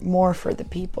feels more for the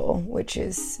people, which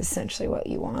is essentially what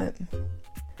you want.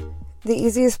 The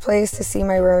easiest place to see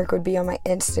my work would be on my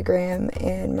Instagram,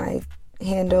 and my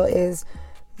handle is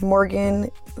Morgan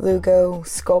Lugo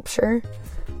Sculpture.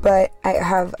 But I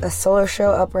have a solo show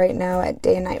up right now at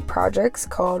Day and Night Projects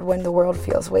called When the World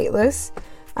Feels Weightless.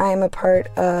 I am a part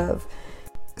of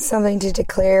Something to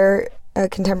Declare, a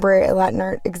contemporary Latin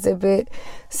art exhibit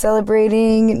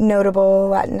celebrating notable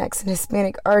Latinx and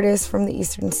Hispanic artists from the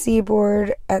Eastern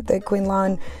Seaboard at the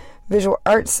Quinlan Visual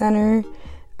Arts Center.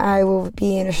 I will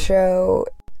be in a show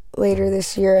later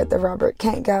this year at the Robert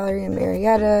Kent Gallery in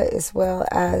Marietta, as well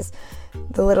as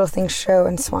the Little Things show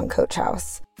in Swan Coach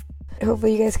House.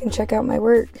 Hopefully you guys can check out my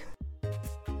work.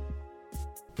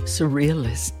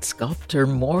 Surrealist sculptor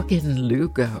Morgan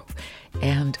Lugo,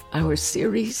 and our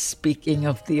series Speaking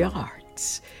of the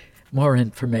Arts. More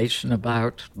information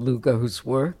about Lugo's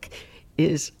work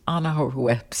is on our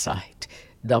website,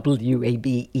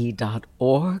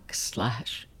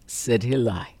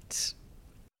 wabe.org/citylights.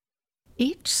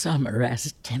 Each summer,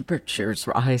 as temperatures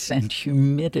rise and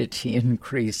humidity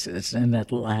increases in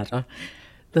Atlanta,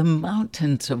 the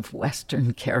mountains of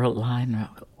Western Carolina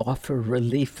offer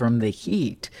relief from the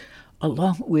heat,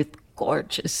 along with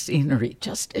gorgeous scenery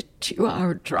just a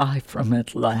 2-hour drive from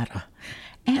Atlanta.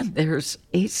 And there's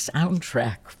a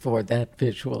soundtrack for that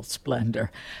visual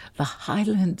splendor, the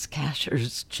Highlands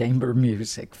Cashers Chamber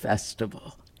Music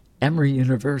Festival. Emory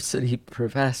University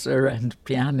professor and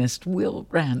pianist Will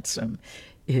Ransom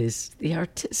is the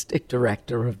artistic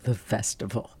director of the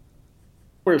festival.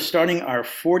 We're starting our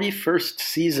 41st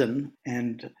season,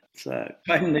 and it's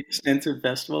quite an extensive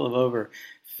festival of over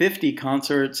 50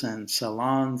 concerts and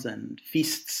salons and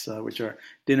feasts, which are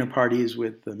dinner parties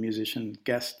with the musician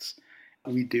guests.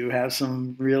 We do have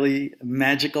some really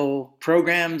magical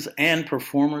programs and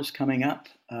performers coming up.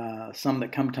 Some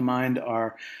that come to mind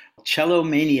are Cello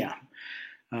Mania,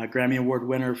 Grammy Award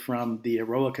winner from the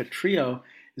Eroica Trio,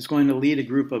 is going to lead a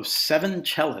group of 7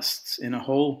 cellists in a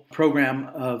whole program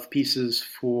of pieces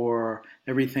for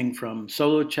everything from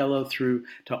solo cello through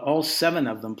to all 7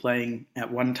 of them playing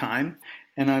at one time.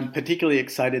 And I'm particularly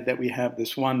excited that we have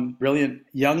this one brilliant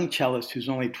young cellist who's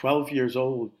only 12 years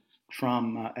old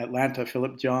from Atlanta,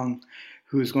 Philip Jong,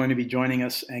 who's going to be joining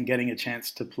us and getting a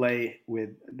chance to play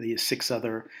with the 6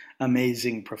 other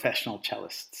amazing professional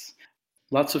cellists.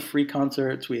 Lots of free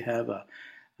concerts. We have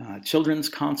children's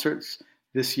concerts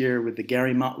this year with the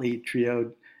Gary Motley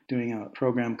Trio doing a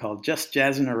program called Just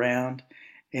Jazzin' Around.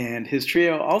 And his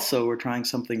trio also, we're trying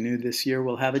something new this year,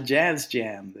 will have a jazz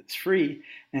jam that's free,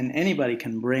 and anybody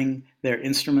can bring their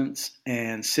instruments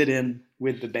and sit in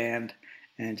with the band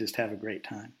and just have a great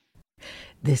time.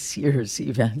 This year's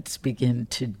events begin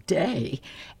today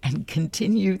and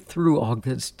continue through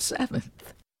August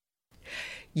 7th.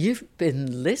 You've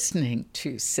been listening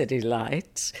to City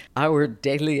Lights, our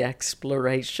daily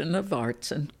exploration of arts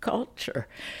and culture.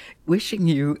 Wishing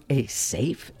you a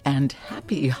safe and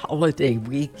happy holiday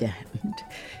weekend.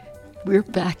 We're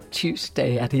back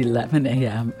Tuesday at 11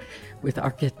 a.m. with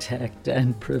architect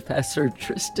and Professor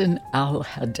Tristan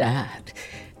Al-Haddad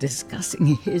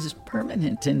discussing his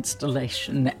permanent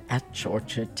installation at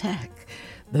Georgia Tech,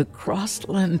 the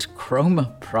Crossland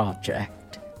Chroma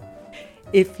Project.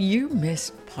 If you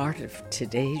missed part of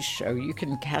today's show, you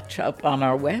can catch up on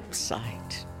our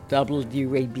website,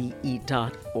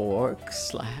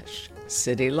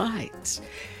 wabe.org/citylights.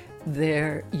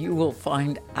 There you will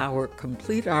find our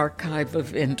complete archive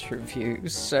of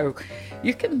interviews, so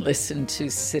you can listen to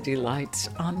City Lights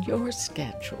on your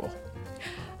schedule.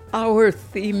 Our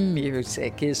theme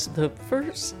music is The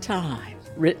First Time,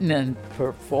 written and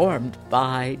performed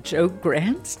by Joe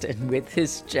Granston with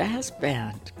his jazz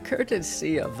band,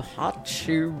 courtesy of Hot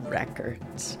Shoe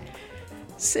Records.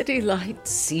 City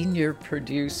Lights senior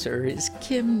producer is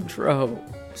Kim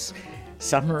Drobes.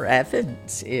 Summer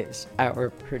Evans is our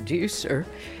producer,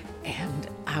 and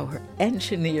our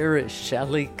engineer is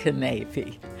Shelley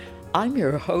Canavy. I'm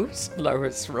your host,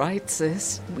 Lois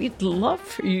Reitzes. We'd love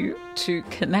for you to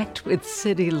connect with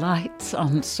City Lights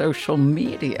on social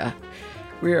media.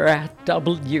 We're at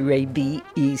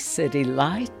WABE City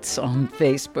Lights on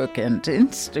Facebook and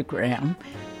Instagram,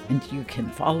 and you can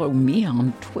follow me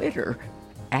on Twitter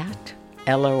at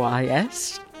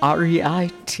LOISREITZES.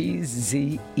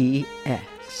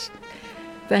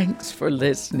 Thanks for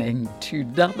listening to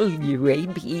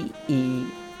WABE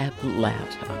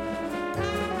Atlanta.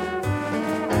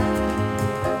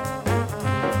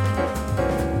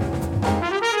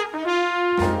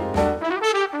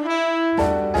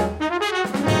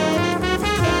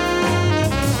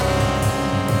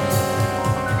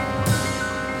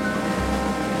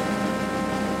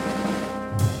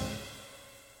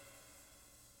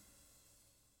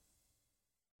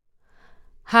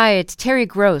 Hi, it's Terry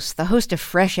Gross, the host of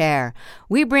Fresh Air.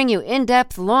 We bring you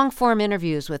in-depth, long-form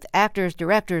interviews with actors,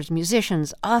 directors,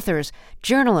 musicians, authors,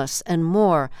 journalists, and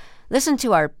more. Listen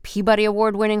to our Peabody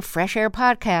Award-winning Fresh Air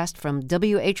podcast from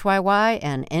WHYY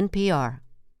and NPR.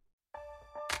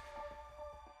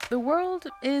 The world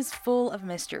is full of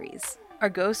mysteries. Are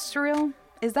ghosts real?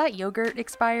 Is that yogurt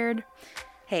expired?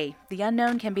 Hey, the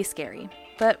unknown can be scary.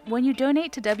 But when you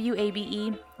donate to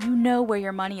WABE, you know where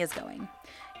your money is going.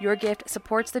 Your gift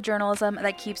supports the journalism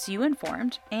that keeps you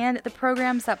informed and the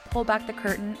programs that pull back the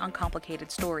curtain on complicated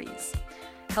stories.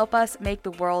 Help us make the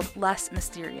world less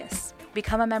mysterious.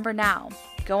 Become a member now.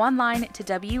 Go online to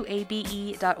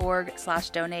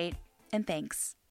wabe.org/donate, and thanks.